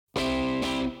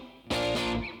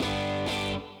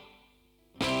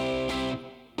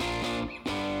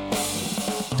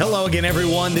Hello again,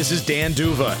 everyone. This is Dan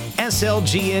Duva.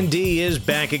 SLGND is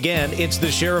back again. It's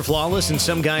the Sheriff Lawless and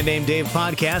Some Guy Named Dave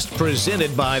podcast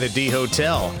presented by the D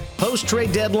Hotel.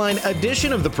 Post-trade deadline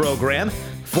edition of the program.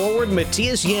 Forward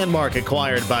Matthias Janmark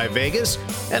acquired by Vegas,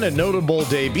 and a notable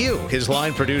debut. His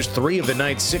line produced 3 of the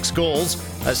night's 6 goals,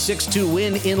 a 6-2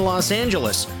 win in Los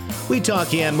Angeles. We talk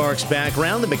Janmark's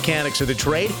background, the mechanics of the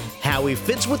trade, how he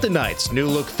fits with the Knights, new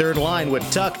look third line with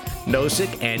Tuch,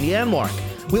 Nosek, and Janmark.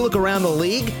 We look around the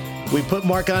league. We put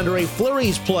Marc-Andre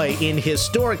Fleury's play in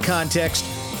historic context,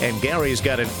 and Gary's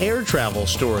got an air travel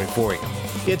story for you.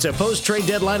 It's a post-trade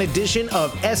deadline edition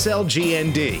of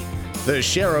SLGND, the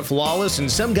Sheriff Lawless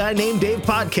and Some Guy Named Dave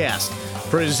podcast,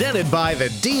 presented by the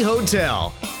D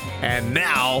Hotel. And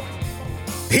now,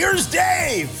 here's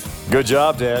Dave! Good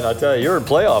job, Dan. I tell you, you're in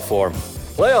playoff form.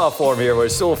 Playoff form here, but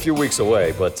it's still a few weeks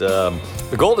away. But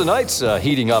the Golden Knights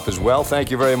heating up as well.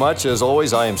 Thank you very much. As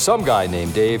always, I am Some Guy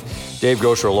Named Dave. Dave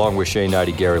Gosher along with Shane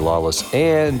Knighty, Gary Lawless,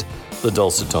 and the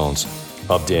dulcet tones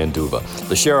of Dan Duva.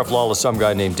 The Sheriff Lawless, Some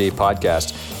Guy Named Dave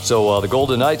podcast. So the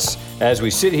Golden Knights, as we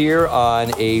sit here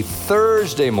on a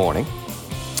Thursday morning,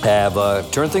 have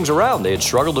turned things around. They had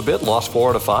struggled a bit, lost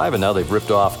 4 out of 5, and now they've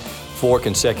ripped off 4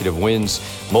 consecutive wins.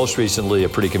 Most recently, a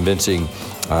pretty convincing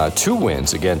 2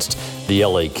 wins against the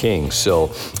LA Kings.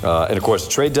 So, and of course,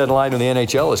 the trade deadline in the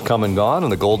NHL has come and gone,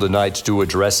 and the Golden Knights do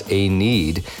address a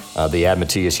need. They add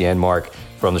Matthias Janmark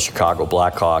from the Chicago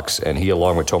Blackhawks, and he,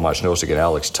 along with Tomas Nosek and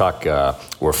Alex Tuch,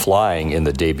 were flying in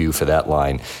the debut for that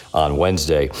line on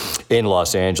Wednesday in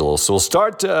Los Angeles. So we'll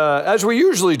start, as we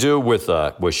usually do, with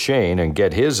Shane and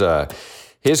get his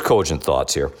cogent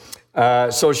thoughts here.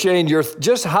 So Shane,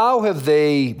 how have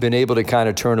they been able to kind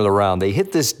of turn it around? They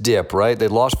hit this dip, right? They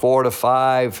lost 4 out of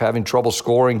 5, having trouble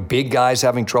scoring, big guys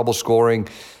having trouble scoring,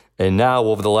 and now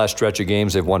over the last stretch of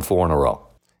games, they've won 4 in a row.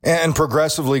 And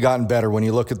progressively gotten better when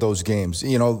you look at those games.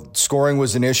 You know, scoring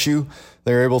was an issue.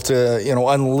 They're able to,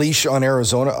 unleash on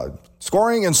Arizona.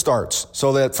 Scoring and starts.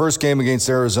 So that first game against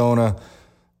Arizona,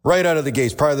 right out of the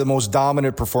gates, probably the most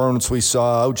dominant performance we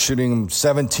saw, outshooting them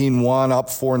 17-1, up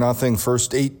 4-0,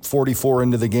 first 8:44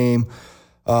 into the game.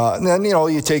 And then,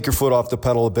 you take your foot off the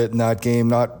pedal a bit in that game,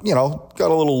 got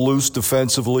a little loose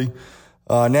defensively.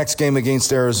 Next game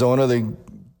against Arizona, they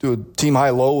do a team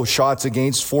high-low, shots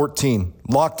against 14,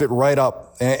 locked it right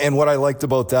up. And what I liked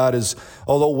about that is,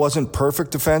 although it wasn't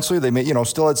perfect defensively, they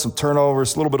still had some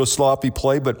turnovers, a little bit of sloppy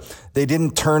play, but they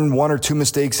didn't turn 1 or 2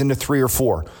 mistakes into 3 or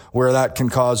 4, where that can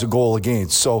cause a goal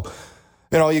against. So,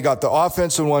 you got the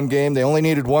offense in one game. They only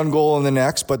needed 1 goal in the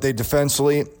next, but they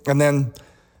defensively, and then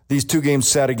these 2 games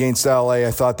set against LA,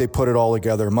 I thought they put it all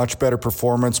together. Much better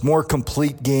performance, more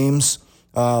complete games.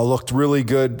 Looked really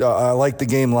good. I liked the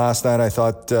game last night. I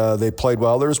thought they played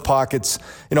well. There's pockets.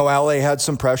 LA had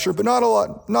some pressure, but not a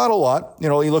lot.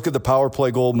 You look at the power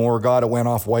play goal Moore got. It went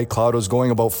off Whitecloud. It was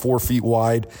going about 4 feet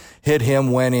wide. Hit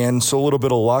him, went in. So a little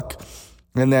bit of luck.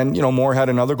 And then, Moore had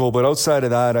another goal. But outside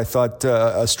of that, I thought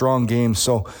a strong game.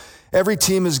 So every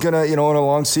team is going to, in a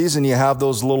long season, you have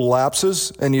those little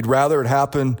lapses. And you'd rather it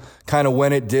happen kind of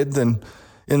when it did than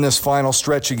in this final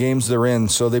stretch of games they're in.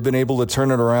 So they've been able to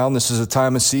turn it around. This is a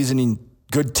time of season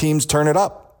good teams turn it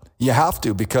up. You have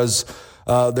to, because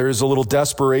there's a little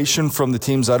desperation from the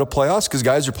teams out of playoffs, because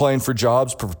guys are playing for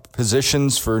jobs, for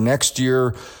positions for next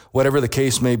year, whatever the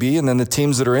case may be. And then the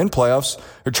teams that are in playoffs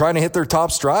are trying to hit their top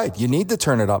stride. You need to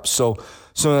turn it up. So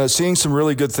seeing some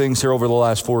really good things here over the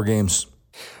last 4 games.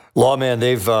 Lawman,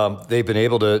 they've been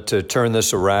able to turn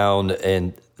this around,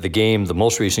 and the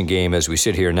most recent game as we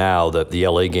sit here now, the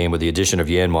LA game with the addition of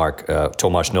Janmark,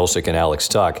 Tomas Nosek, and Alex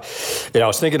Tuch. I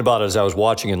was thinking about it as I was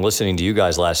watching and listening to you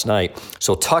guys last night.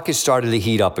 So Tuch has started to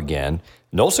heat up again.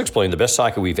 Nosek's playing the best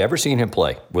soccer we've ever seen him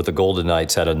play with the Golden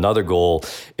Knights, had another goal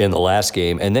in the last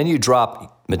game. And then you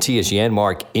drop Matthias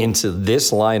Janmark into this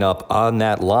lineup on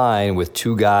that line with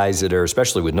 2 guys that are,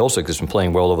 especially with Nosek, that's been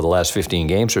playing well over the last 15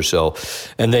 games or so.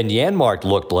 And then Janmark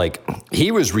looked like he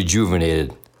was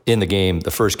rejuvenated in the game,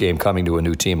 the first game coming to a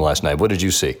new team last night. What did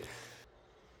you see?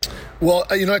 Well,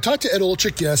 I talked to Ed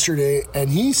Olczyk yesterday,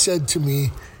 and he said to me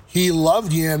he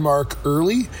loved Janmark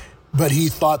early, but he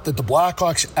thought that the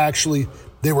Blackhawks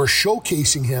they were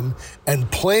showcasing him and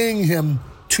playing him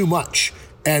too much,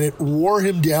 and it wore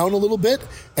him down a little bit.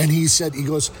 And he said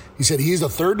he's a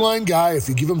third line guy. If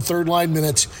you give him third line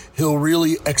minutes, he'll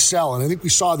really excel. And I think we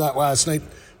saw that last night.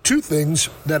 2 things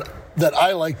that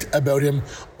I liked about him.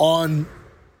 On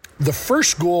the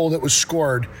first goal that was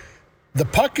scored, the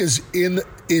puck is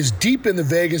deep in the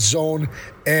Vegas zone,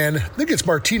 and I think it's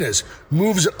Martinez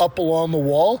moves it up along the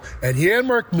wall, and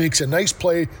Janmark makes a nice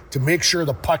play to make sure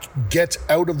the puck gets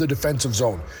out of the defensive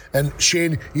zone. And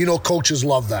Shane, coaches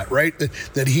love that, right?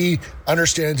 That he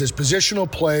understands his positional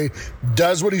play,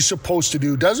 does what he's supposed to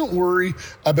do, doesn't worry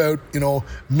about,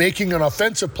 making an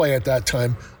offensive play at that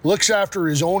time, looks after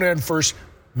his own end first,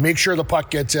 make sure the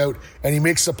puck gets out, and he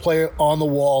makes the play on the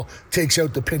wall, takes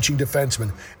out the pinching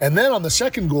defenseman. And then on the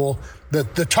second goal, the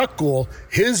Tuch goal,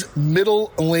 his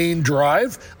middle lane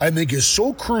drive, I think is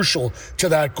so crucial to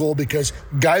that goal because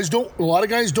a lot of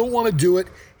guys don't want to do it.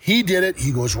 He did it.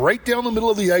 He goes right down the middle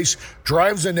of the ice,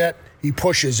 drives the net. He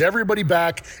pushes everybody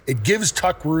back. It gives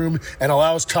Tuch room and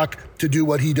allows Tuch to do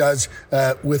what he does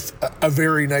with a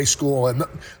very nice goal. And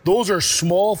those are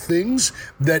small things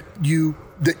that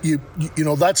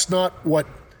that's not what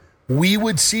we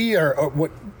would see or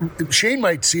what Shane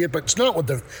might see it, but it's not what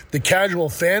the casual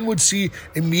fan would see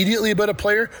immediately about a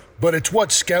player, but it's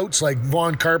what scouts like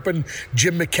Vaughn Karpen,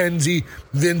 Jim McKenzie,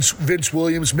 Vince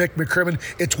Williams, Mick McCrimmon,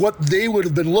 it's what they would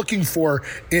have been looking for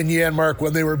in Janmark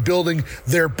when they were building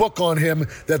their book on him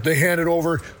that they handed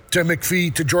over to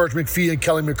George McPhee and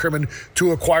Kelly McCrimmon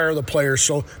to acquire the player.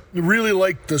 So really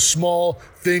like the small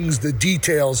things, the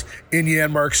details in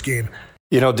Janmark's game.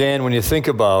 Dan, when you think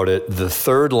about it, the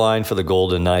third line for the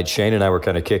Golden Knights, Shane and I were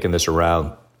kind of kicking this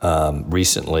around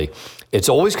recently. It's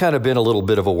always kind of been a little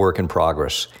bit of a work in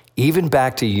progress. Even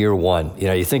back to year one,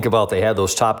 you think about they had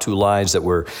those top two lines that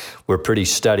were pretty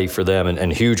steady for them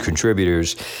and huge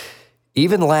contributors.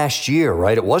 Even last year,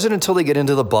 right? It wasn't until they get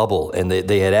into the bubble and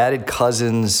they had added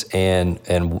Cousins and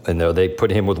they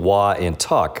put him with Waugh and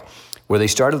Tuch, where they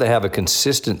started to have a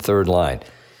consistent third line.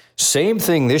 Same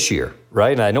thing this year,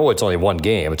 right? And I know it's only one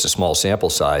game, it's a small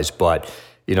sample size, but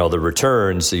the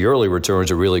early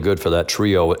returns are really good for that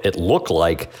trio. It looked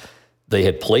like they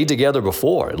had played together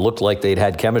before. It looked like they'd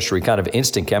had chemistry, kind of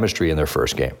instant chemistry in their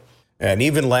first game. And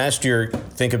even last year,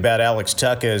 think about Alex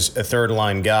Tuch as a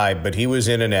third-line guy, but he was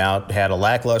in and out, had a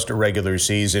lackluster regular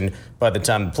season. By the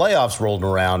time the playoffs rolled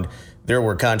around, there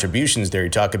were contributions there. You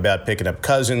talk about picking up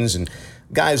Cousins and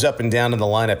guys up and down in the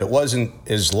lineup. It wasn't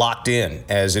as locked in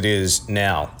as it is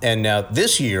now. And now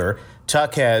this year,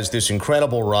 Tuch has this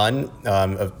incredible run.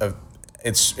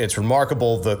 It's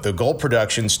remarkable, the goal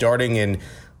production starting in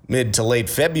mid to late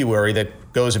February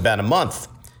that goes about a month.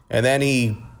 And then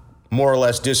he more or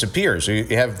less disappears. So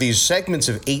you have these segments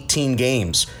of 18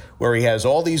 games where he has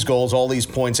all these goals, all these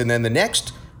points, and then the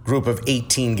next group of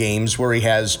 18 games where he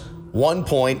has 1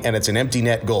 point and it's an empty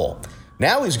net goal.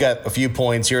 Now he's got a few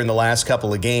points here in the last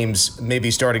couple of games,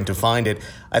 maybe starting to find it.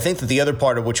 I think that the other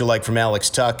part of what you like from Alex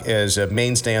Tuch as a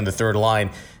mainstay on the third line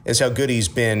is how good he's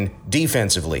been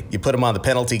defensively. You put him on the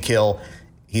penalty kill.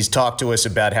 He's talked to us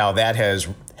about how that has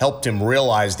helped him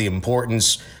realize the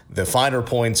importance, the finer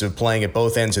points of playing at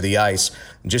both ends of the ice,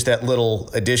 just that little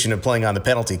addition of playing on the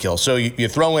penalty kill. So you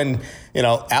throw in,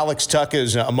 Alex Tuch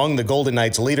is among the Golden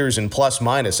Knights leaders in plus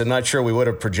minus. I'm not sure we would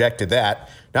have projected that.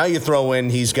 Now you throw in,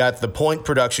 he's got the point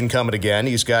production coming again.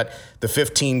 He's got the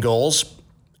 15 goals.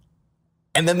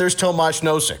 And then there's Tomas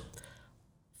Nosek.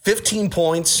 15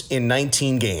 points in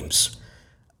 19 games.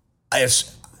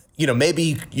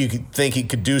 Maybe you could think he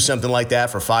could do something like that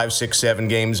for 5, 6, 7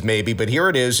 games, maybe. But here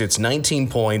it is. It's 19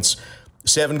 points,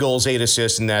 7 goals, 8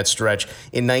 assists in that stretch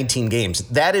in 19 games.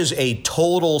 That is a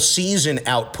total season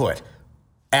output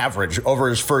average over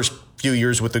his first few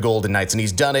years with the Golden Knights, and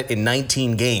he's done it in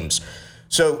 19 games.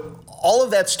 So all of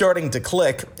that's starting to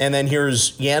click, and then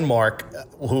here's Janmark,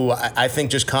 who I think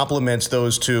just complements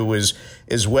those two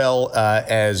as well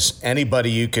as anybody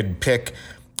you could pick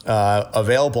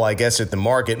available, I guess, at the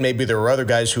market. Maybe there were other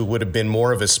guys who would have been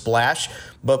more of a splash,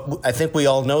 but I think we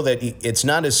all know that it's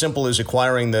not as simple as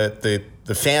acquiring the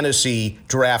fantasy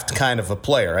draft kind of a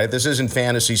player, right? This isn't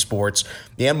fantasy sports.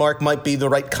 Janmark might be the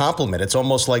right complement. It's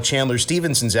almost like Chandler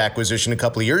Stevenson's acquisition a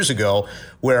couple of years ago,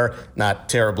 where not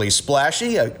terribly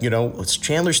splashy. It's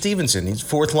Chandler Stevenson. He's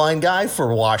fourth-line guy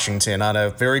for Washington on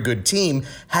a very good team.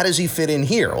 How does he fit in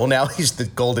here? Well, now he's the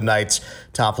Golden Knights'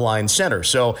 top-line center.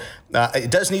 So it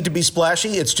does need to be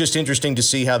splashy. It's just interesting to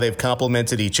see how they've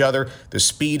complemented each other. The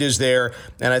speed is there,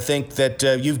 and I think that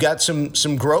you've got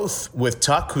some growth with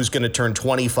Tuch, who's going to turn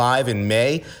 25 in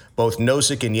May. Both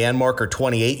Nosek and Janmark are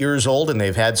 28 years old, and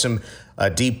they've had some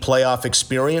deep playoff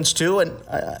experience too. And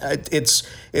it's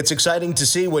exciting to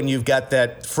see when you've got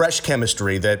that fresh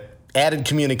chemistry, that added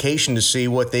communication to see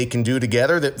what they can do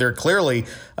together. That they're clearly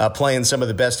playing some of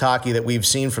the best hockey that we've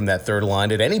seen from that third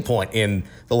line at any point in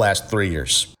the last 3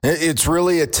 years. It's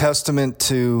really a testament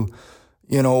to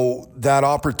that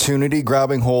opportunity,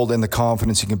 grabbing hold, and the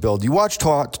confidence you can build. You watch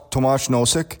Tomáš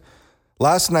Nosek.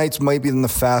 Last night's might be the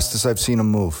fastest I've seen him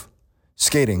move.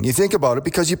 Skating. You think about it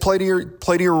because you play to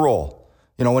your role.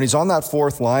 When he's on that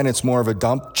fourth line, it's more of a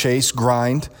dump, chase,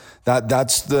 grind.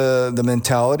 That's the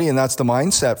mentality, and that's the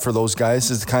mindset for those guys,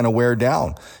 is to kind of wear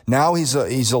down. Now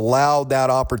he's allowed that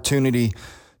opportunity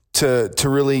to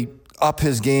really up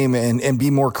his game and be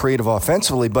more creative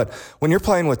offensively. But when you're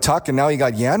playing with Tuch and now you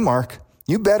got Janmark,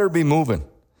 you better be moving.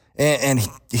 And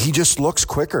he just looks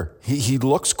quicker. He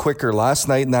looks quicker last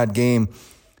night in that game,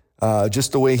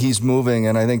 just the way he's moving.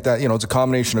 And I think that, it's a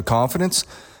combination of confidence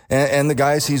and the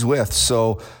guys he's with.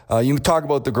 So you talk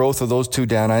about the growth of those two,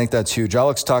 Dan. I think that's huge.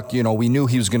 Alex Tuch, we knew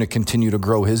he was going to continue to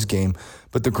grow his game,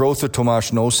 but the growth of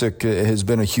Tomáš Nosek has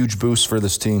been a huge boost for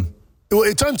this team. Well,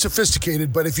 it's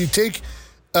unsophisticated, but if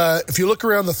you look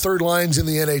around the third lines in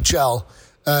the NHL,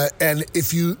 and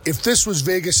if this was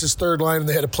Vegas's third line and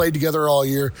they had to play together all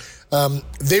year,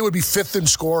 they would be fifth in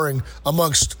scoring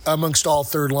amongst all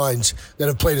third lines that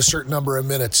have played a certain number of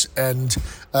minutes. And,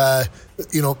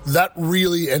 that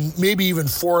really, and maybe even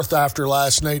fourth after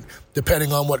last night,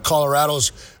 depending on what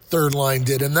Colorado's third line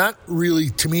did. And that really,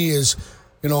 to me, is,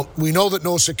 we know that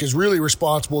Nosek is really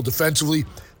responsible defensively.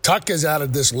 Tuch has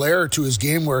added this layer to his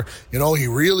game where, he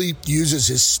really uses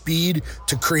his speed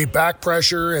to create back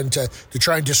pressure and to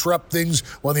try and disrupt things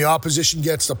when the opposition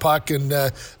gets the puck. And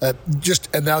now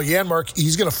Janmark,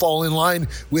 he's going to fall in line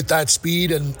with that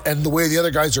speed and the way the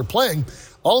other guys are playing.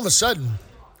 All of a sudden,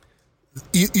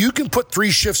 you can put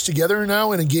three shifts together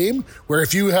now in a game where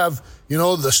if you have,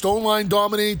 the Stone line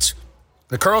dominates,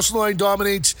 the Karlsson line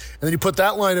dominates, and then you put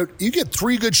that line out, you get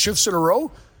three good shifts in a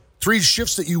row. 3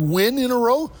 shifts that you win in a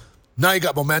row, now you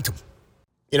got momentum.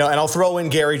 And I'll throw in,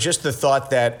 Gary, just the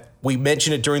thought that we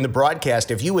mentioned it during the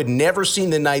broadcast. If you had never seen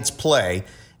the Knights play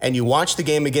and you watched the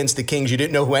game against the Kings, you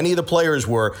didn't know who any of the players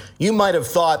were, you might have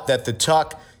thought that the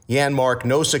Tuch, Janmark,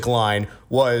 Nosek line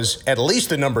was at least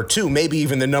the number 2, maybe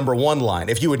even the number 1 line.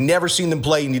 If you had never seen them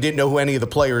play and you didn't know who any of the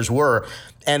players were.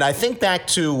 And I think back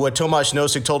to what Tomáš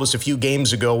Nosek told us a few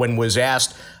games ago when was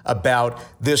asked about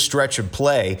this stretch of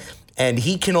play. And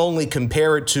he can only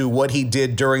compare it to what he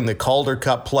did during the Calder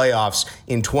Cup playoffs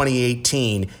in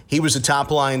 2018. He was a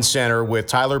top-line center with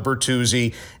Tyler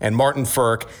Bertuzzi and Martin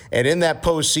Frk. And in that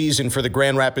postseason for the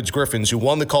Grand Rapids Griffins, who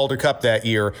won the Calder Cup that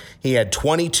year, he had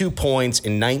 22 points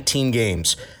in 19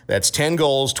 games. That's 10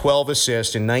 goals, 12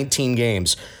 assists in 19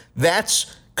 games.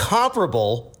 That's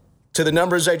comparable to the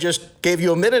numbers I just gave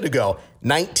you a minute ago.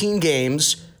 19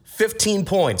 games, 15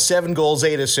 points, 7 goals,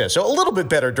 8 assists. So a little bit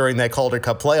better during that Calder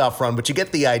Cup playoff run, but you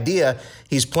get the idea.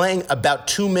 He's playing about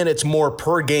 2 minutes more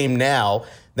per game now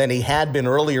than he had been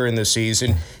earlier in the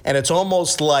season, and it's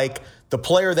almost like the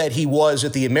player that he was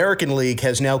at the American League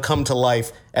has now come to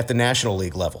life at the National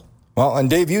League level. Well, and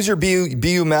Dave, use your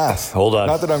BU math. Hold on.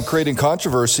 Not that I'm creating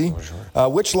controversy.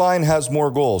 Which line has more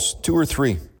goals, 2 or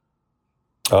 3?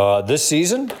 This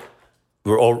season?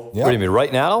 What do you mean,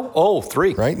 right now?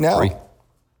 3. Right now. 3.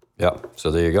 Yeah, so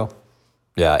there you go.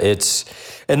 Yeah,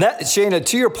 and that, Shayna,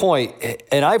 to your point,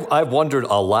 and I've wondered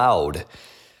aloud,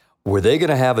 were they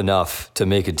going to have enough to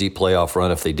make a deep playoff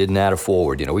run if they didn't add a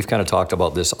forward? We've kind of talked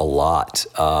about this a lot.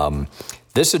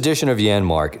 This edition of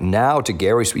Janmark, now to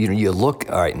Gary's, you look,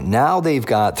 all right, now they've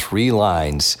got 3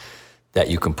 lines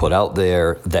that you can put out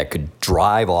there that could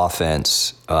drive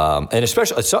offense, and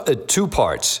especially 2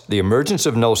 parts. The emergence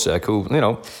of Nosek, who,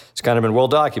 it's kind of been well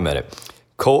documented.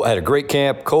 Had a great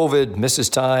camp, COVID, misses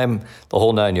time, the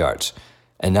whole 9 yards.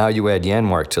 And now you add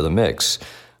Janmark to the mix.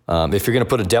 If you're going to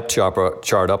put a depth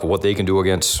chart up of what they can do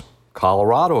against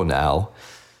Colorado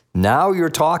now you're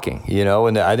talking,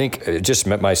 and I think just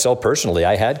myself personally,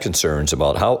 I had concerns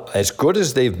about how, as good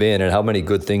as they've been and how many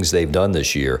good things they've done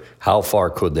this year, how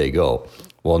far could they go?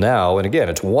 Well, now, and again,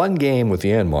 it's 1 game with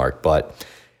Janmark, but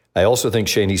I also think,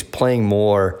 Shane, he's playing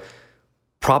more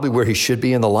probably where he should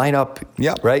be in the lineup,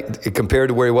 right? Compared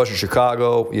to where he was in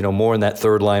Chicago, more in that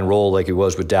third line role like he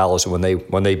was with Dallas when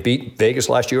they beat Vegas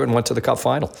last year and went to the Cup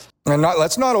final. And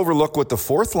let's not overlook what the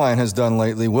fourth line has done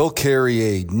lately. Will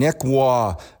Carrier, Nick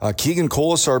Waugh, Keegan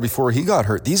Colasar before he got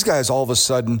hurt. These guys all of a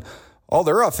sudden, all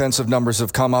their offensive numbers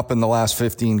have come up in the last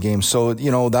 15 games. So,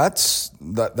 that's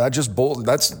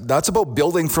about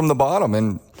building from the bottom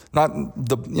and not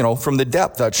from the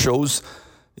depth. That shows,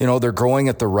 they're growing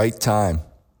at the right time.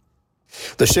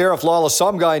 The Sheriff Lawless,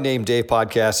 Some Guy Named Dave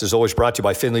podcast is always brought to you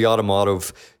by Findlay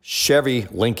Automotive, Chevy,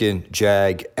 Lincoln,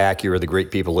 Jag, Acura, the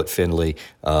great people at Findlay.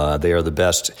 They are the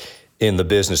best in the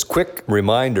business. Quick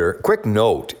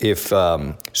note, if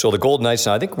so the Golden Knights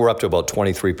now, I think we're up to about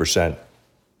 23%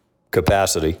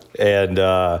 capacity, and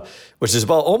which is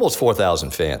about almost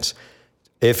 4,000 fans.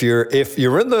 If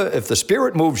the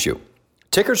spirit moves you,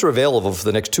 tickets are available for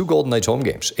the next 2 Golden Knights home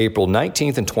games, April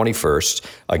 19th and 21st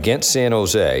against San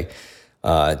Jose.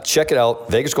 Check it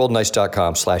out,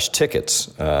 vegasgoldenknights.com/tickets.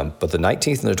 But the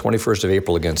 19th and the 21st of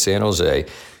April against San Jose,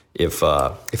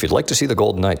 if you'd like to see the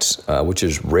Golden Knights, which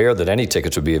is rare that any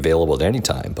tickets would be available at any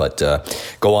time, but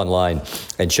go online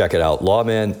and check it out.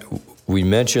 Lawman, we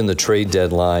mentioned the trade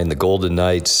deadline, the Golden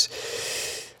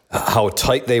Knights, how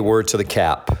tight they were to the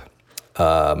cap.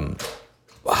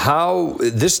 How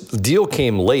this deal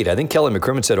came late. I think Kelly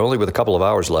McCrimmon said only with a couple of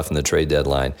hours left in the trade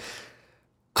deadline.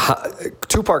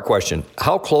 Two-part question.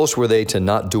 How close were they to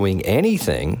not doing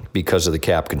anything because of the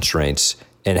cap constraints,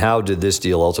 and how did this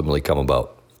deal ultimately come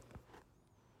about?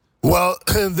 Well,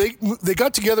 they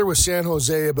got together with San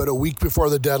Jose about a week before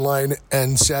the deadline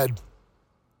and said,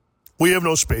 we have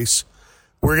no space.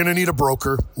 We're going to need a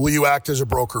broker. Will you act as a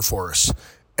broker for us?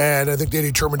 And I think they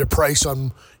determined a price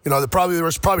on, there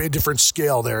was probably a different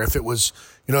scale there. If it was,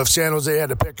 if San Jose had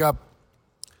to pick up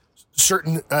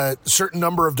certain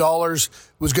number of dollars,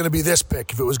 it was going to be this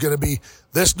pick. If it was going to be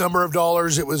this number of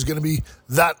dollars, it was going to be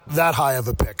that high of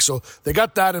a pick. So they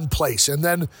got that in place. And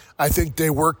then I think they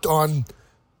worked on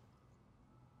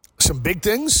some big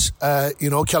things. Kelly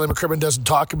McCrimmon doesn't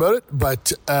talk about it,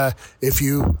 but if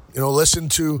you listen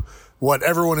to what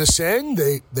everyone is saying,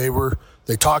 they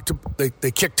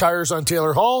kicked tires on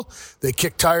Taylor Hall, they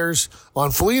kicked tires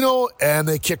on Foligno, and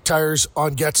they kicked tires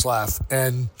on Getzlaf.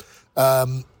 And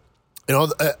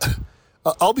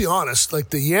I'll be honest, like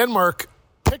the Janmark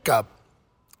pickup,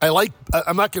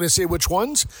 I'm not going to say which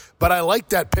ones, but I like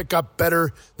that pickup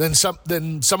better than some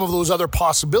of those other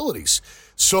possibilities.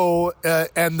 So,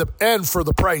 and for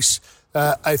the price,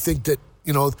 I think that,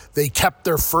 they kept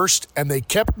their first and they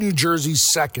kept New Jersey's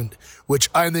second, which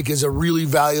I think is a really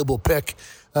valuable pick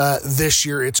this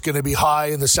year. It's going to be high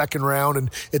in the second round,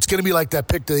 and it's going to be like that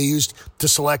pick that they used to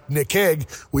select Nick Hague.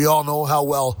 We all know how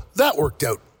well that worked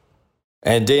out.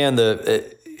 And Dan,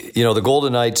 the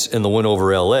Golden Knights in the win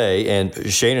over LA,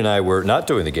 and Shane and I were not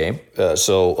doing the game.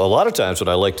 So a lot of times what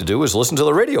I like to do is listen to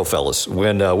the radio fellas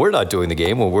when we're not doing the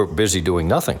game, when we're busy doing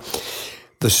nothing.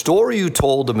 The story you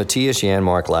told to Matthias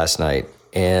Janmark last night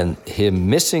and him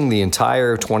missing the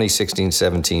entire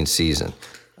 2016-17 season,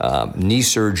 knee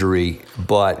surgery,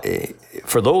 but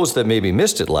for those that maybe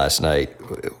missed it last night,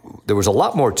 there was a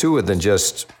lot more to it than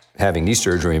just having knee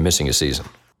surgery and missing a season.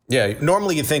 Yeah,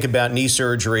 normally you think about knee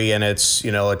surgery and it's,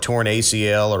 a torn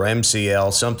ACL or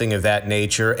MCL, something of that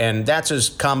nature, and that's a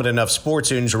common enough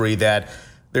sports injury that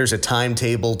there's a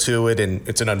timetable to it, and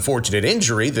it's an unfortunate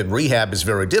injury. The rehab is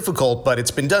very difficult, but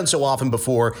it's been done so often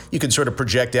before, you can sort of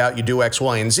project out, you do X,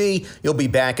 Y, and Z, you'll be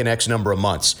back in X number of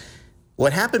months.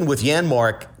 What happened with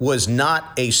Janmark was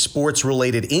not a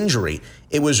sports-related injury.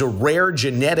 It was a rare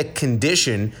genetic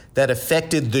condition that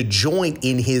affected the joint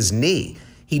in his knee.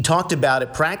 He talked about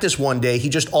at practice one day, he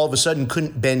just all of a sudden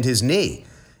couldn't bend his knee.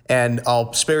 And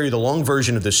I'll spare you the long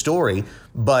version of the story,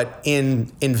 but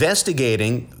in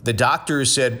investigating, the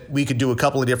doctors said we could do a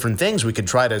couple of different things. We could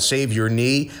try to save your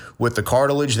knee with the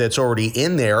cartilage that's already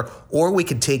in there, or we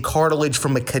could take cartilage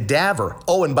from a cadaver.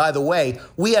 Oh, and by the way,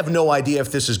 we have no idea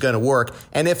if this is going to work.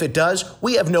 And if it does,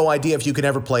 we have no idea if you can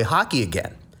ever play hockey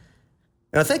again.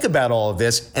 Now think about all of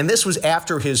this, and this was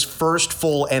after his first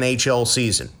full NHL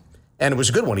season. And it was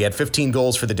a good one. He had 15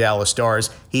 goals for the Dallas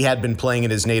Stars. He had been playing in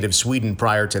his native Sweden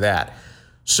prior to that.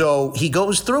 So he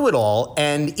goes through it all,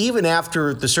 and even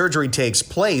after the surgery takes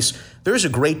place, there's a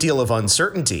great deal of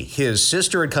uncertainty. His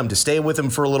sister had come to stay with him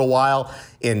for a little while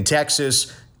in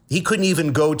Texas. He couldn't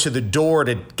even go to the door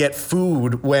to get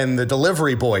food when the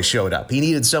delivery boy showed up. He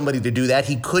needed somebody to do that.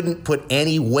 He couldn't put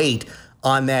any weight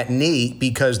on that knee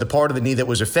because the part of the knee that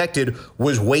was affected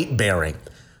was weight-bearing.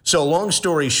 So long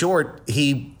story short,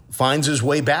 he finds his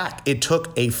way back. It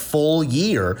took a full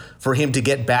year for him to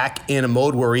get back in a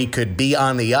mode where he could be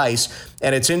on the ice.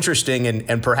 And it's interesting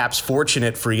and perhaps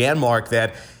fortunate for Janmark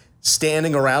that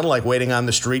standing around like waiting on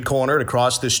the street corner to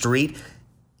cross the street,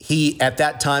 he at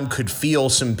that time could feel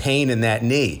some pain in that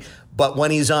knee. But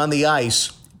when he's on the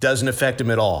ice, doesn't affect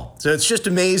him at all. So it's just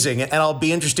amazing. And I'll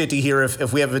be interested to hear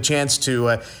if we have a chance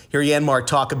to hear Janmark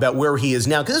talk about where he is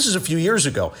now, because this is a few years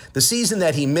ago. The season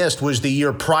that he missed was the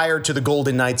year prior to the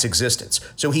Golden Knights' existence.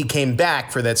 So he came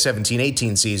back for that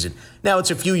 17-18 season. Now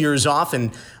it's a few years off,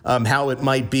 and how it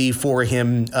might be for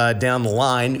him down the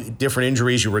line. Different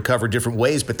injuries, you recover different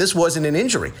ways, but this wasn't an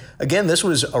injury. Again, this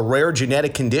was a rare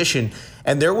genetic condition,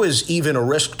 and there was even a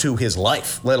risk to his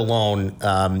life, let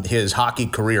alone his hockey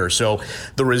career. So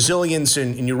the resilience,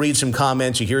 and you read some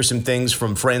comments, you hear some things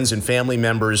from friends and family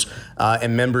members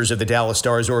and members of the Dallas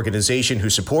Stars organization who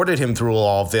supported him through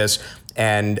all of this,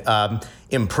 and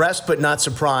impressed but not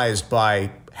surprised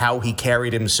by how he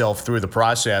carried himself through the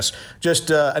process.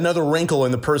 Just another wrinkle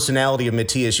in the personality of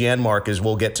Mattias Janmark as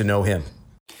we'll get to know him.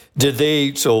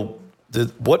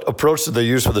 What approach did they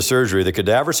use for the surgery? The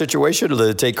cadaver situation, or did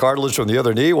they take cartilage from the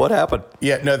other knee? What happened?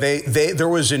 Yeah, no, there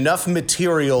was enough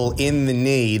material in the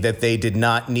knee that they did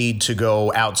not need to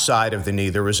go outside of the knee.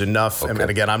 There was enough, okay. And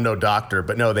again, I'm no doctor,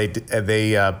 but no, they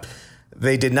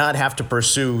did not have to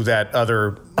pursue that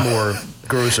other more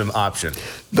gruesome option.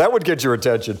 That would get your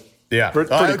attention. Yeah, pretty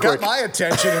quick. Got my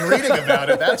attention in reading about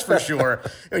it, that's for sure.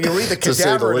 When you read the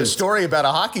cadaver in a story about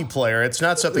a hockey player, it's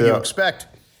not something you expect.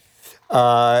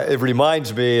 It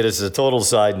reminds me, it is a total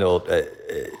side note,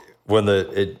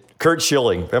 when Curt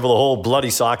Schilling, remember the whole bloody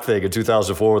sock thing in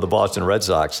 2004 with the Boston Red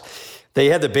Sox? They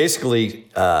had to basically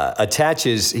attach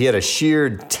he had a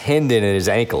sheared tendon in his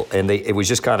ankle, and it was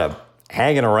just kind of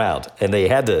hanging around, and they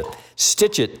had to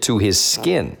stitch it to his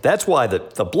skin. That's why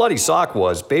the bloody sock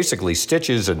was basically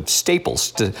stitches and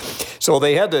staples. So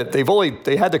they had to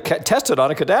test it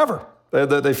on a cadaver.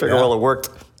 They figured, well, it worked.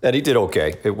 And he did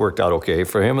okay. It worked out okay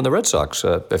for him and the Red Sox,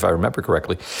 if I remember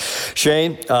correctly.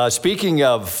 Shane, speaking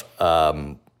of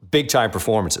big-time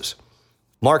performances,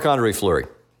 Marc-Andre Fleury,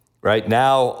 right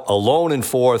now alone in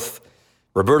fourth.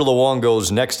 Roberto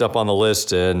Luongo's next up on the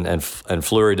list, and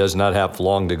Fleury does not have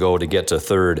long to go to get to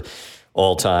third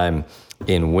all-time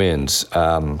in wins.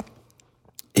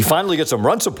 He finally got some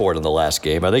run support in the last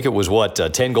game. I think it was,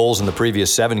 10 goals in the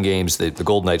previous 7 games that the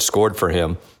Golden Knights scored for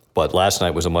him. But last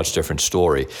night was a much different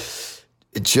story.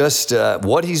 Just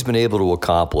what he's been able to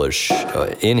accomplish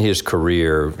in his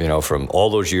career, from all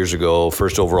those years ago,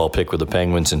 first overall pick with the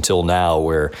Penguins until now,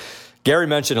 where Gary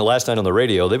mentioned it last night on the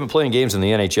radio, they've been playing games in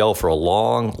the NHL for a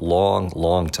long, long,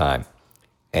 long time.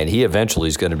 And he eventually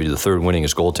is going to be the third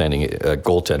winningest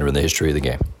goaltender in the history of the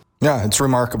game. Yeah, it's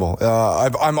remarkable.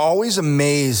 I'm always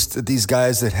amazed at these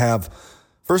guys that have,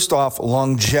 first off,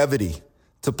 longevity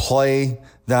to play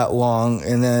that long,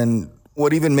 and then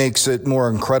what even makes it more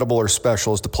incredible or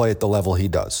special is to play at the level he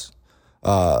does,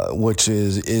 which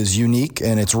is unique,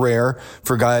 and it's rare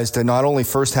for guys to not only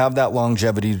first have that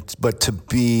longevity, but to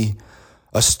be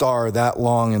a star that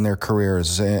long in their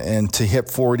careers, and to hit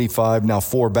 45, now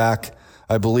 4 back,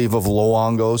 I believe, of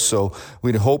Luongo. So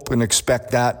we'd hope and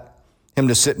expect him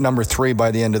to sit number 3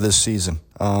 by the end of this season.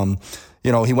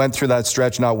 He went through that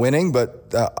stretch not winning, but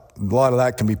a lot of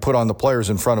that can be put on the players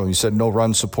in front of him. You said no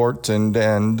run support and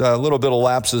a little bit of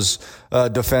lapses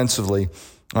defensively.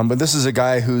 But this is a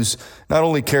guy who's not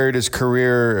only carried his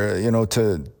career,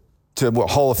 to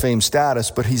Hall of Fame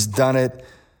status, but he's done it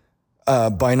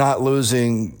by not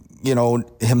losing,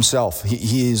 himself.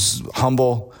 He's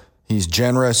humble. He's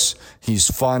generous. He's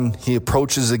fun. He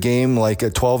approaches the game like a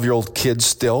 12-year-old kid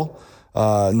still.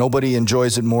 Nobody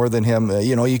enjoys it more than him.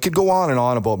 You could go on and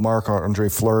on about Marc-Andre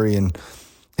Fleury and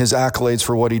his accolades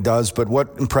for what he does, but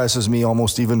what impresses me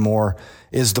almost even more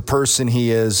is the person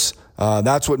he is.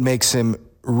 That's what makes him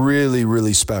really,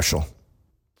 really special.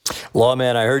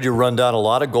 Lawman, I heard you run down a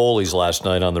lot of goalies last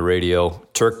night on the radio.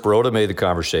 Turk Broda made the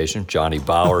conversation. Johnny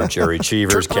Bauer, Jerry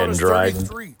Cheevers, Ken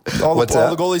Dryden. All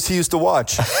the goalies he used to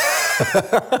watch.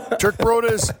 Turk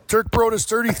Broda's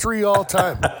 33 all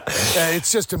time.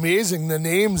 It's just amazing the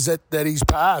names that he's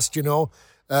passed.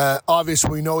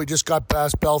 Obviously we know he just got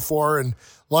past Belfour and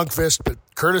Lundqvist, but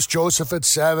Curtis Joseph at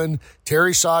 7,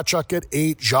 Terry Sawchuk at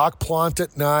 8, Jacques Plante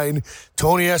at 9,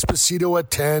 Tony Esposito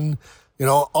at 10.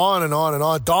 On and on and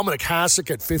on. Dominic Hasek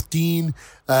at 15.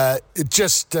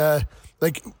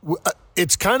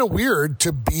 It's kind of weird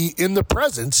to be in the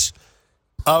presence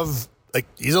of,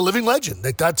 he's a living legend.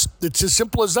 It's as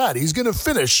simple as that. He's going to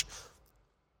finish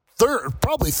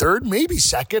probably third, maybe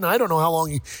second. I don't know how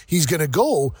long he's going to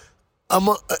go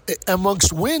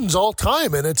amongst wins all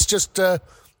time. And it's just,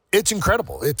 it's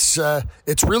incredible. It's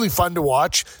really fun to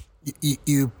watch.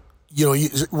 We're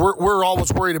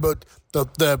always worried about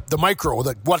the micro,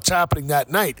 what's happening that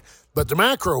night. But the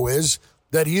macro is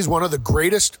that he's one of the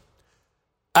greatest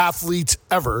athletes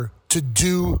ever to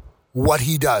do what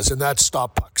he does, and that's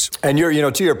stop pucks. And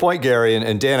to your point, Gary,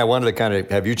 and Dan, I wanted to kind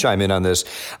of have you chime in on this.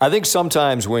 I think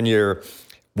sometimes when you're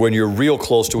real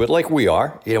close to it, like we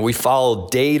are, we follow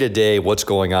day to day what's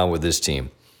going on with this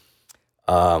team.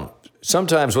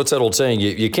 Sometimes, what's that old saying?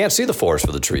 You can't see the forest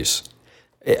for the trees.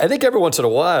 I think every once in a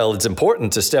while, it's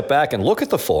important to step back and look at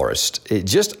the forest.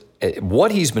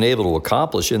 What he's been able to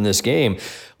accomplish in this game.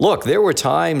 Look, there were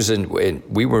times, and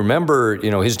we remember,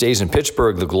 his days in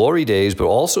Pittsburgh, the glory days, but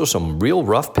also some real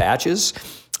rough patches.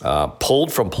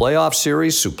 pulled from playoff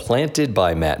series, supplanted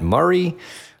by Matt Murray.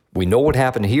 We know what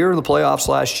happened here in the playoffs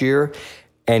last year.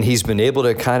 And he's been able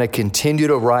to kind of continue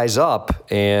to rise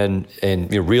up and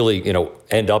really,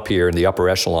 end up here in the upper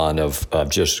echelon of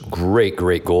just great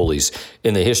goalies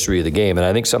in the history of the game. And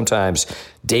I think sometimes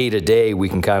day to day we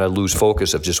can kind of lose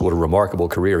focus of just what a remarkable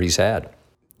career he's had.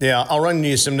 Yeah, I'll run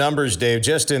you some numbers, Dave,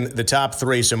 just in the top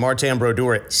three. So Martin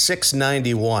Brodeur at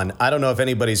 691. I don't know if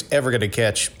anybody's ever going to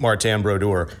catch Martin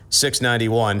Brodeur.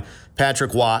 691.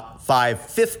 Patrick Watt,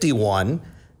 551.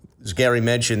 As Gary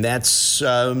mentioned, that's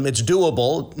it's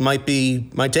doable. Might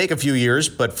take a few years,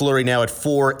 but Fleury now at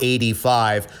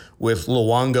 485 with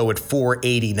Luongo at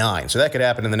 489. So that could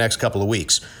happen in the next couple of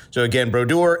weeks. So again,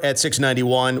 Brodeur at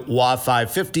 691, Watt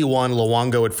 551,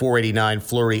 Luongo at 489,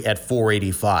 Fleury at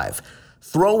 485.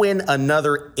 Throw in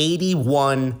another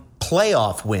 81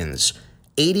 playoff wins.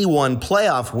 81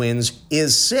 playoff wins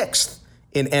is sixth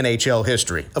in NHL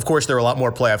history. Of course, there are a lot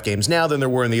more playoff games now than there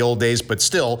were in the old days, but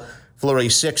still, Fleury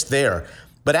sixth there.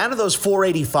 But out of those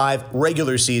 485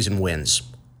 regular season wins,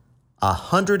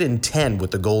 110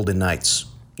 with the Golden Knights.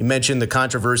 You mentioned the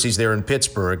controversies there in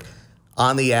Pittsburgh.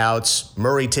 On the outs,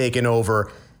 Murray taking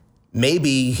over.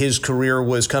 Maybe his career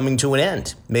was coming to an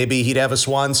end. Maybe he'd have a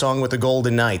swan song with the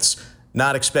Golden Knights.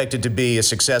 Not expected to be a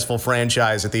successful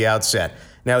franchise at the outset.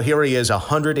 Now here he is,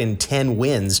 110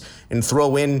 wins, and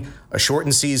throw in a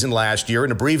shortened season last year,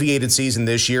 an abbreviated season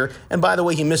this year, and by the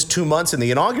way, he missed 2 months in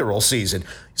the inaugural season.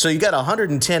 So you got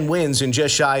 110 wins in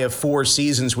just shy of 4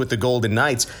 seasons with the Golden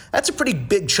Knights. That's a pretty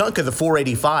big chunk of the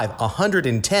 485,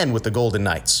 110 with the Golden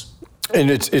Knights.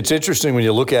 And it's interesting when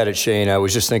you look at it, Shane. I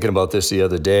was just thinking about this the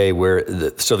other day, where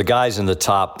the guys in the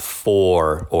top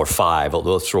 4 or 5,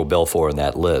 let's throw Belfour in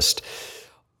that list,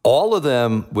 all of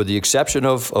them, with the exception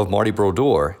of Marty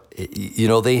Brodeur,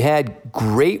 they had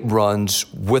great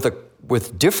runs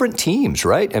with different teams,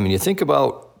 right? I mean, you think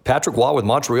about Patrick Waugh with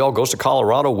Montreal, goes to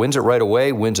Colorado, wins it right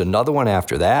away, wins another one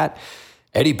after that.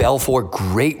 Eddie Belfour,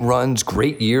 great runs,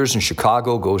 great years in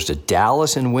Chicago, goes to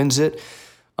Dallas and wins it.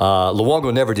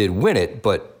 Luongo never did win it,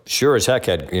 but sure as heck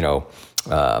had,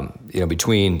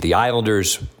 between the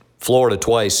Islanders, Florida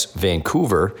twice,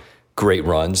 Vancouver, great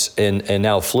runs, and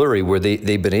now Fleury, where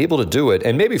they've been able to do it.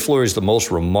 And maybe Fleury's the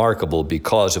most remarkable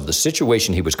because of the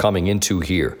situation he was coming into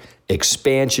here.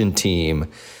 Expansion team.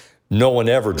 No one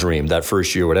ever dreamed that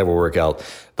first year would ever work out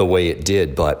the way it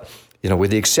did. But,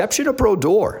 with the exception of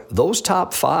Brodeur, those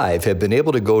top 5 have been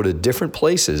able to go to different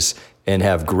places and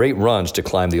have great runs to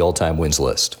climb the all-time wins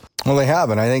list. Well, they have,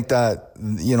 and I think that,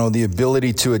 the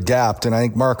ability to adapt, and I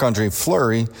think Marc-Andre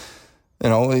Fleury,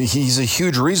 he's a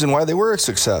huge reason why they were a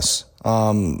success.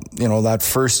 That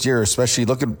first year, especially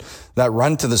look at that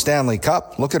run to the Stanley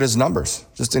Cup. Look at his numbers,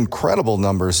 just incredible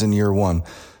numbers in year one.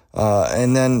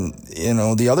 And then,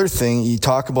 the other thing, you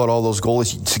talk about all those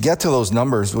goalies, to get to those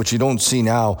numbers, which you don't see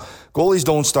now, goalies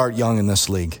don't start young in this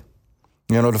league.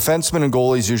 Defensemen and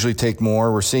goalies usually take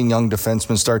more. We're seeing young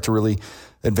defensemen start to really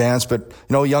advance, but,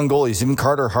 young goalies, even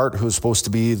Carter Hart, who's supposed to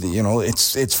be,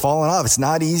 it's fallen off. It's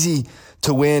not easy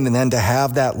to win and then to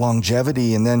have that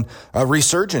longevity and then a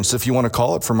resurgence, if you want to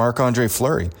call it, for Marc-Andre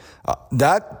Fleury.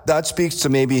 That speaks to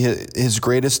maybe his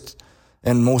greatest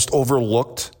and most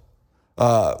overlooked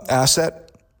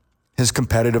asset, his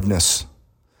competitiveness.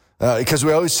 Because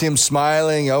we always see him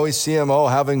smiling, you always see him,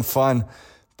 having fun.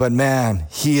 But man,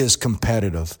 he is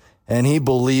competitive and he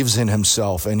believes in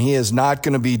himself and he is not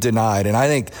going to be denied. And I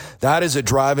think that is a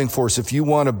driving force. If you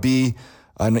want to be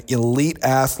an elite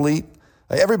athlete,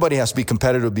 everybody has to be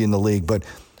competitive to be in the league, but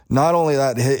not only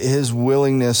that, his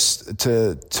willingness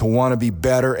to want to be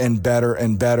better and better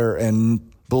and better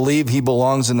and believe he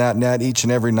belongs in that net each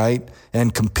and every night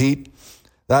and compete,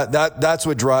 that's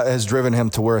what has driven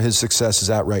him to where his success is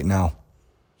at right now.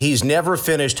 He's never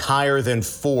finished higher than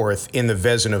 4th in the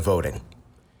Vezina voting.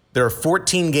 There are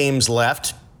 14 games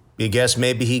left. You guess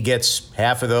maybe he gets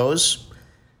half of those.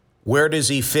 Where does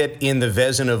he fit in the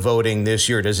Vezina voting this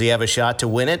year? Does he have a shot to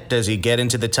win it? Does he get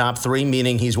into the top 3,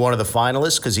 meaning he's one of the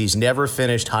finalists? Because he's never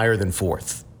finished higher than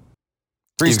 4th.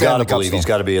 You've got to believe he's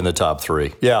got to be in the top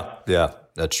 3. Yeah,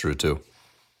 that's true too.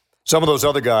 Some of those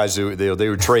other guys, they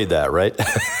would trade that, right,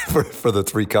 for the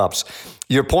 3 cups.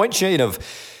 Your point, Shane, of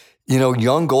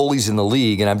young goalies in the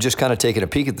league, and I'm just kind of taking a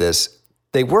peek at this,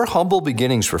 they were humble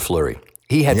beginnings for Fleury.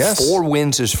 He had 4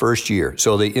 wins his first year.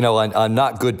 So, on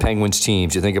not good Penguins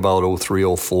teams, you think about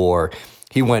 03, 04,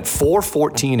 he went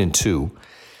 4-14-2.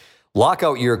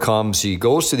 Lockout year comes, he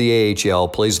goes to the AHL,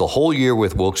 plays the whole year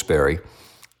with Wilkes-Barre,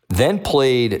 then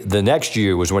played the next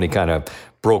year was when he kind of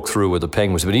broke through with the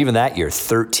Penguins. But even that year,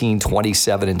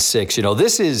 13-27-6.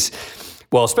 This is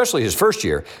Well, especially his first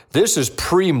year. This is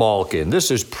pre-Malkin.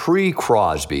 This is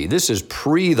pre-Crosby. This is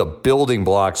pre the building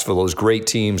blocks for those great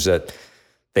teams that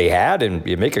they had, and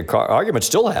you make an argument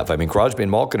still have. I mean, Crosby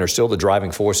and Malkin are still the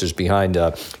driving forces behind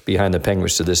the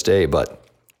Penguins to this day. But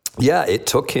yeah, it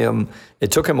took him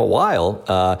a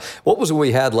while. What was it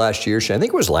we had last year, Shane? I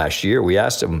think it was last year. We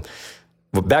asked him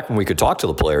back when we could talk to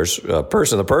the players,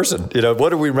 person to person. What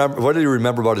do we remember? What do you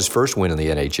remember about his first win in the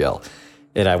NHL?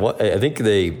 And I think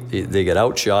they got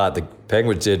outshot. The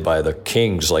Penguins did by the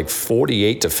Kings like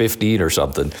 48-15 or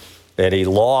something, and he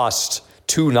lost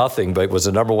 2-0, but was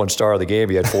the number one star of the game.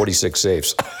 He had 46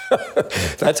 saves.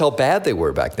 That's how bad they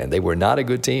were back then. They were not a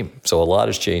good team. So a lot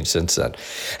has changed since then.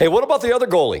 Hey, what about the other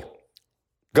goalie?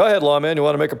 Go ahead, Lawman. You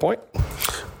want to make a point?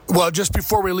 Well, just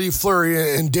before we leave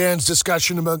Fleury and Dan's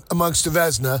discussion amongst the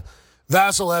Vezina,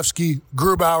 Vasilevsky,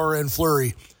 Grubauer, and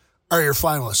Fleury are your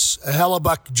finalists.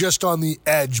 Hellebuck just on the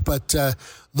edge, but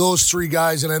those three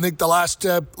guys, and I think the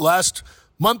last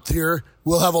month here,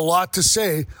 we'll have a lot to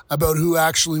say about who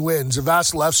actually wins.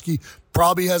 Vasilevsky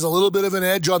probably has a little bit of an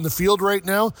edge on the field right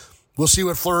now. We'll see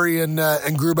what Fleury and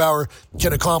Grubauer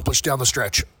can accomplish down the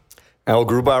stretch. Al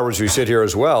Grubauer, as we sit here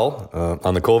as well,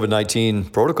 on the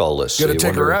COVID-19 protocol list. Going to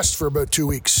take a rest for about 2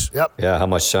 weeks. Yep. Yeah, how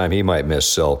much time he might miss.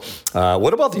 So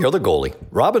what about the other goalie?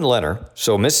 Robin Lehner,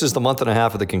 so misses the month and a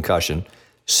half of the concussion,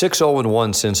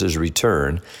 6-0-1 since his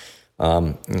return.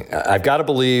 I've got to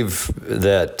believe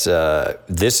that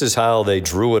this is how they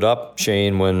drew it up,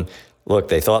 Shane, when, look,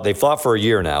 they've thought for a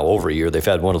year now, over a year, they've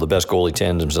had one of the best goalie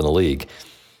tandems in the league.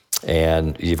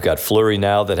 And you've got Fleury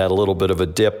now that had a little bit of a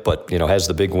dip, but has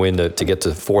the big win to get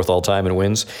to fourth all-time in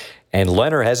wins. And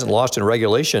Lehner hasn't lost in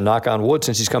regulation, knock on wood,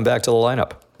 since he's come back to the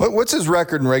lineup. What's his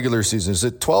record in regular season? Is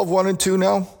it 12-1-2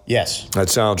 now? Yes. That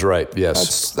sounds right,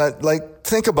 yes.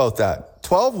 Think about that.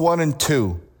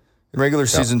 12-1-2 in regular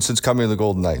season since coming to the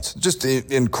Golden Knights. Just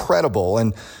incredible.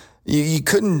 And you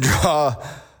couldn't draw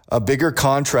a bigger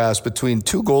contrast between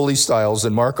two goalie styles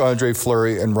than Marc-Andre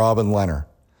Fleury and Robin Lehner.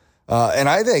 And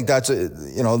I think that's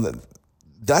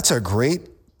a great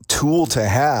tool to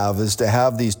have, is to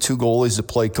have these two goalies that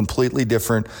play completely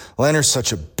different. Lehner's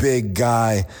such a big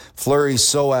guy. Fleury's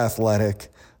so athletic.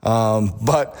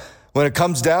 But when it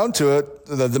comes down to it,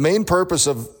 the main purpose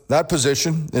of that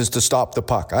position is to stop the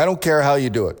puck. I don't care how you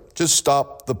do it. Just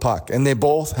stop the puck. And they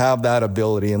both have that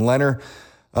ability. And Lehner,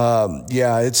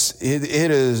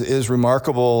 it is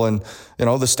remarkable. And,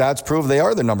 the stats prove they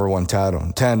are the number one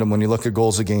tandem when you look at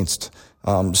goals against.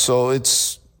 So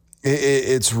it's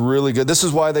really good. This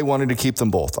is why they wanted to keep them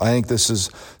both. I think this is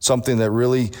something that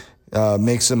really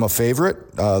makes them a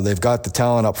favorite. They've got the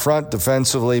talent up front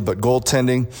defensively, but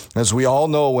goaltending, as we all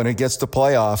know, when it gets to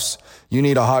playoffs, you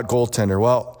need a hot goaltender.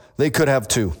 Well, they could have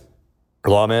two.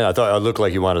 Lawman, I thought it looked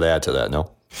like you wanted to add to that,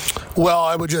 no? Well,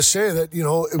 I would just say that,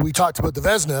 we talked about the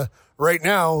Vezina. Right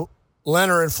now,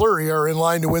 Lehner and Fleury are in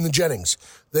line to win the Jennings.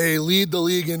 They lead the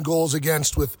league in goals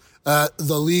against with the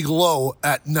league low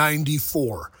at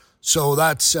 94. So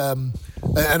that's, and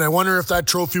I wonder if that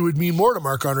trophy would mean more to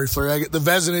Marc-Andre Fleury. The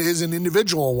Vezina is an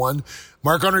individual one.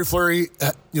 Marc-Andre Fleury,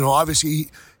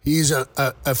 obviously he's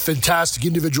a fantastic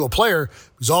individual player.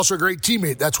 He's also a great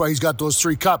teammate. That's why he's got those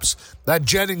 3 cups. That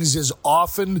Jennings is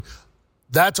often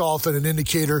an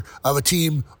indicator of a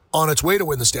team on its way to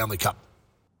win the Stanley Cup.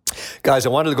 Guys, I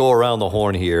wanted to go around the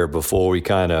horn here before we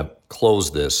kind of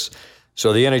close this.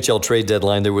 So the NHL trade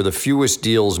deadline, there were the fewest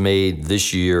deals made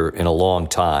this year in a long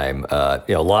time. A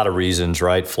lot of reasons,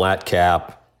 right? Flat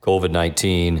cap,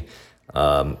 COVID-19,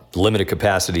 limited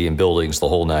capacity in buildings, the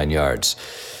whole 9 yards.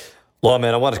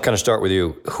 Lawman, I want to kind of start with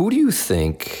you. Who do you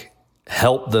think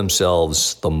helped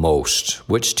themselves the most?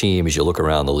 Which team, as you look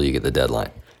around the league at the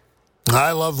deadline?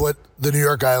 I love what the New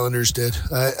York Islanders did.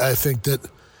 I think that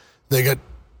they got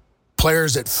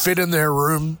players that fit in their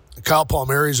room. Kyle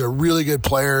Palmieri's a really good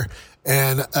player.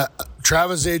 And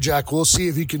Travis Zajac, we'll see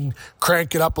if he can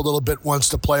crank it up a little bit once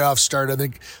the playoffs start. I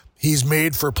think he's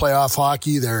made for playoff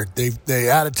hockey. They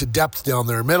added to depth down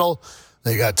their middle.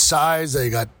 They got size, they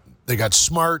got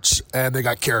smarts, and they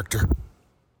got character.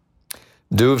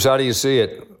 Dubes, how do you see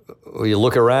it? You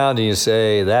look around and you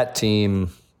say that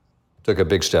team took a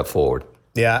big step forward.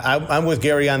 Yeah, I'm with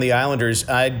Gary on the Islanders.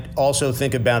 I'd also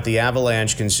think about the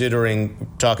Avalanche,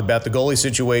 talk about the goalie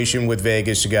situation with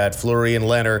Vegas. You got Fleury and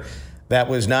Lehner. That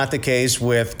was not the case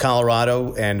with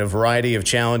Colorado, and a variety of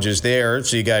challenges there.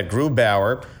 So you got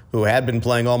Grubauer, who had been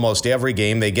playing almost every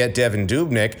game. They get Devan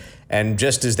Dubnyk, and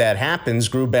just as that happens,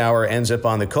 Grubauer ends up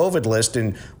on the COVID list.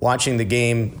 And watching the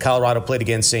game Colorado played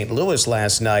against St. Louis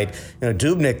last night,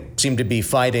 Dubnyk seemed to be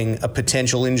fighting a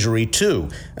potential injury too.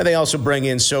 And they also bring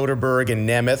in Soderberg and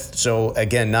Nemeth. So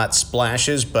again, not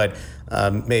splashes, but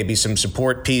maybe some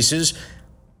support pieces.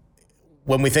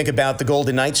 When we think about the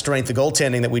Golden Knights' strength, the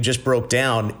goaltending that we just broke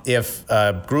down, if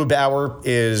Grubauer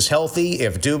is healthy,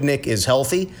 if Dubnyk is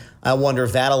healthy, I wonder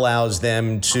if that allows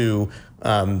them to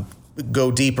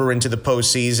go deeper into the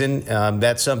postseason.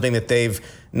 That's something that they've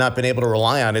not been able to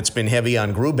rely on. It's been heavy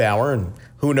on Grubauer, and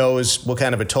who knows what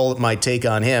kind of a toll it might take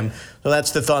on him. So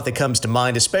that's the thought that comes to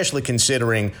mind, especially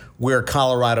considering where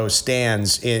Colorado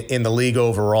stands in the league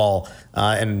overall.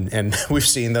 And we've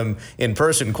seen them in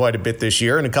person quite a bit this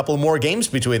year, and a couple more games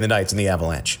between the Knights and the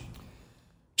Avalanche.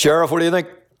 Sheriff, what do you think?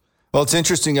 Well, it's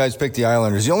interesting you guys picked the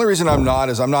Islanders. The only reason I'm not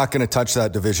is I'm not going to touch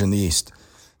that division, the East.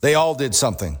 They all did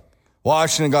something.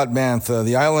 Washington got Mantha,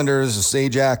 the Islanders,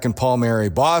 Sajak and Palmieri,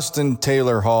 Boston,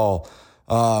 Taylor Hall,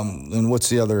 and what's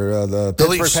the other? The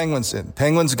Pittsburgh Leafs. Penguins.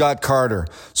 Penguins got Carter.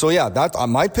 So yeah, that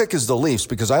my pick is the Leafs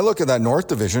because I look at that North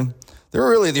Division. They're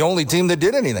really the only team that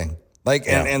did anything.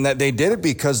 And that they did it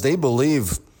because they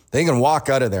believe they can walk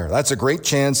out of there. That's a great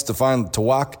chance to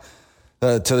walk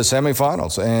to the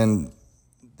semifinals. And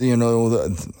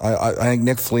I think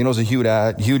Nick Foligno's a huge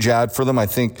ad for them. I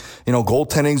think,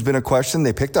 goaltending's been a question.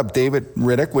 They picked up David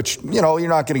Rittich, which, you're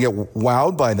not going to get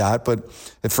wowed by that. But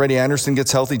if Freddie Anderson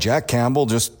gets healthy, Jack Campbell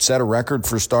just set a record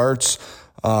for starts,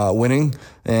 winning.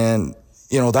 And,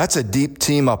 that's a deep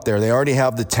team up there. They already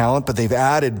have the talent, but they've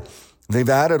added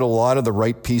a lot of the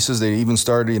right pieces. They even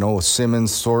started, with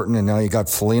Simmons, Thornton, and now you got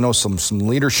Foligno, some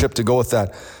leadership to go with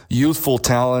that youthful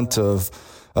talent of,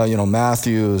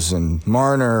 Matthews and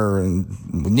Marner and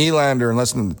Nylander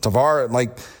and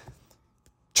Tavares.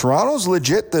 Toronto's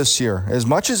legit this year. As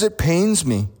much as it pains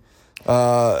me,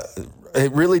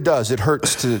 it really does. It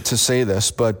hurts to say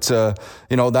this, but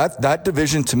that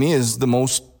division to me is the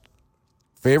most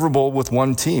favorable with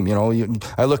one team.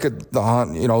 I look at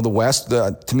the West.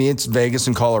 To me, it's Vegas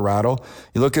and Colorado.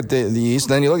 You look at the East,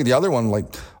 then you look at the other one.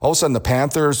 All of a sudden, the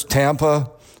Panthers,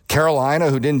 Tampa, Carolina,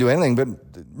 who didn't do anything, but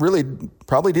really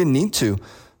probably didn't need to.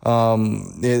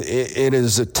 It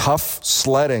is a tough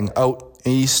sledding out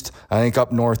east. I think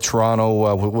up north,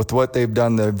 Toronto, with what they've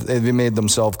done, they've made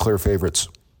themselves clear favorites.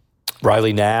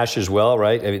 Riley Nash as well,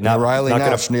 right? I mean, Riley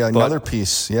Nash, another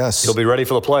piece, yes. He'll be ready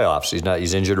for the playoffs.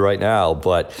 He's injured right now,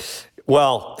 but,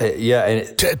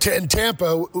 And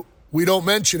Tampa, we don't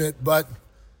mention it, but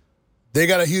they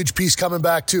got a huge piece coming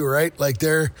back too, right?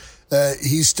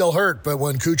 He's still hurt, but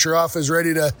when Kucherov is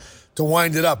ready to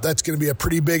wind it up, that's going to be a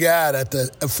pretty big ad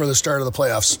for the start of the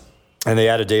playoffs. And they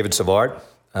added David Savard,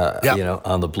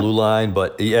 on the blue line.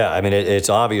 But it's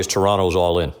obvious Toronto's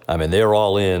all in. They're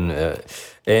all in.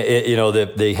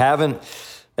 They haven't,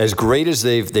 as great as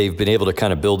they've been able to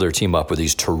kind of build their team up with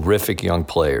these terrific young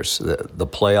players. The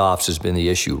playoffs has been the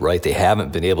issue, right? They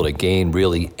haven't been able to gain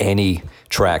really any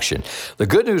traction. The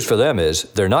good news for them is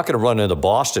they're not going to run into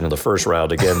Boston in the first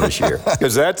round again this year,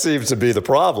 because that seems to be the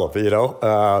problem,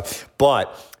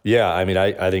 But yeah,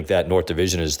 I think that North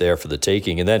Division is there for the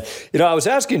taking. And then, I was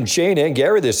asking Shane and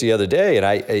Gary this the other day,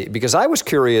 and because I was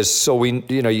curious. So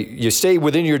you stay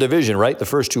within your division, right? The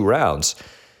first two rounds.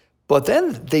 But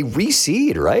then they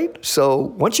reseed, right? So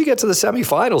once you get to the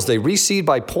semifinals, they reseed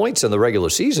by points in the regular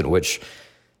season, which,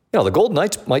 the Golden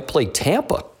Knights might play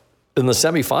Tampa in the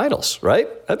semifinals, right?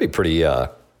 That'd be pretty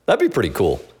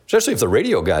cool, especially if the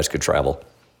radio guys could travel.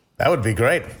 That would be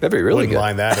great. That'd be really Wouldn't good.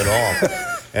 mind that at all.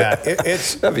 Yeah,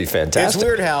 that'd be fantastic. It's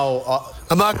weird how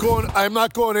I'm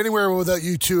not going anywhere without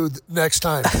you two next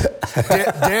time.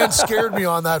 Dan scared me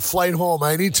on that flight home.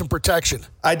 I need some protection.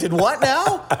 I did what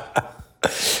now?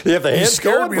 You have the hands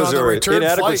scared going? me Was on the there return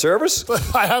inadequate flight. service?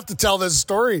 But I have to tell this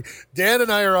story. Dan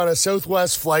and I are on a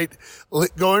Southwest flight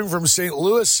going from St.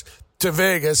 Louis to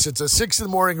Vegas. It's a 6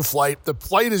 a.m. flight. The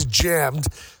flight is jammed.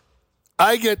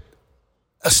 I get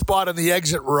a spot in the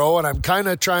exit row, and I'm kind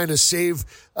of trying to save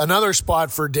another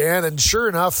spot for Dan. And sure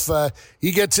enough, he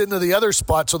gets into the other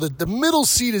spot, so the middle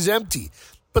seat is empty.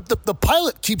 But the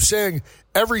pilot keeps saying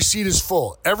every seat is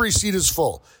full. Every seat is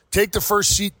full. Take the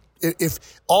first seat. If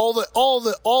all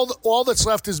that's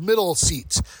left is middle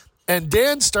seats. And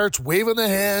Dan starts waving the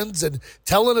hands and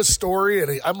telling a story,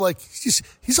 and I'm like,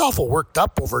 he's awful worked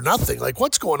up over nothing. Like,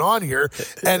 what's going on here?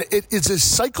 And it's a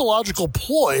psychological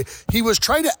ploy. He was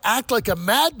trying to act like a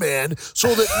madman so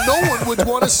that no one would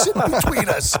want to sit between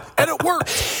us, and it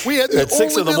worked. We had the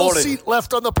only middle seat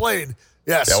left on the plane.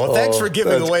 Yes. Yeah, well, thanks for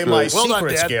giving away my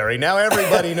secrets, done, Gary. Now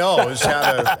everybody knows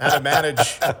how to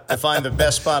manage to find the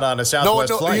best spot on a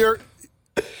Southwest flight.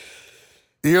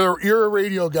 You're a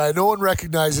radio guy. No one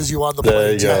recognizes you on the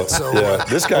plane yet. So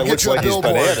this guy looks like he's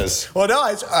bananas. Well, no,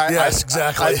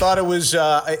 exactly. I thought it was,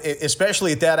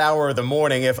 especially at that hour of the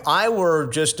morning, if I were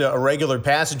just a regular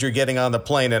passenger getting on the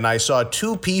plane and I saw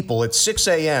two people at 6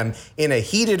 a.m. in a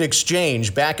heated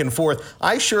exchange back and forth,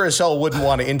 I sure as hell wouldn't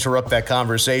want to interrupt that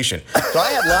conversation. So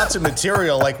I had lots of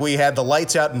material, like we had the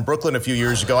lights out in Brooklyn a few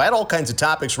years ago. I had all kinds of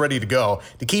topics ready to go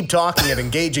to keep talking and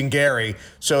engaging Gary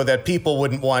so that people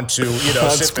wouldn't want to,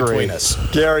 sit between us.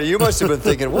 Gary, you must have been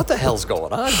thinking, what the hell's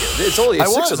going on here? It's only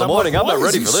 6 in the morning. I'm not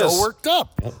ready for this. So worked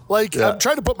up. I'm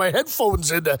trying to put my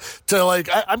headphones in to I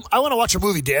want to watch a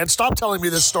movie, Dan. Stop telling me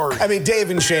this story. I mean, Dave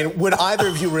and Shane, would either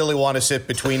of you really want to sit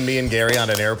between me and Gary on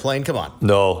an airplane? Come on.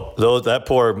 No, that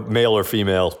poor male or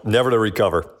female, never to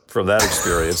recover from that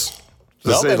experience.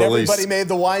 Well, then everybody made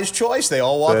the wise choice. They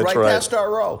all walked right past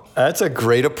our row. That's a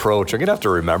great approach. I'm going to have to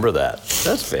remember that.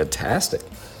 That's fantastic.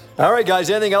 All right, guys,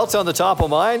 anything else on the top of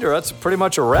mind? Or that's pretty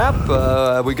much a wrap.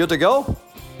 Are we good to go?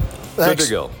 Thanks. Good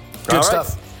to go. Good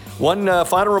stuff. One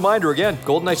final reminder again,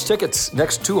 Golden Knights tickets,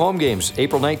 next 2 home games,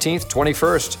 April 19th,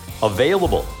 21st,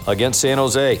 available against San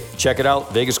Jose. Check it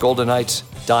out,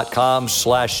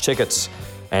 vegasgoldenights.com/tickets.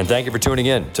 And thank you for tuning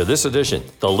in to this edition,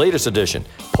 the latest edition,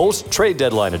 post-trade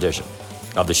deadline edition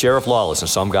of the Sheriff Lawless and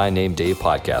Some Guy Named Dave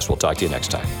podcast. We'll talk to you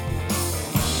next time.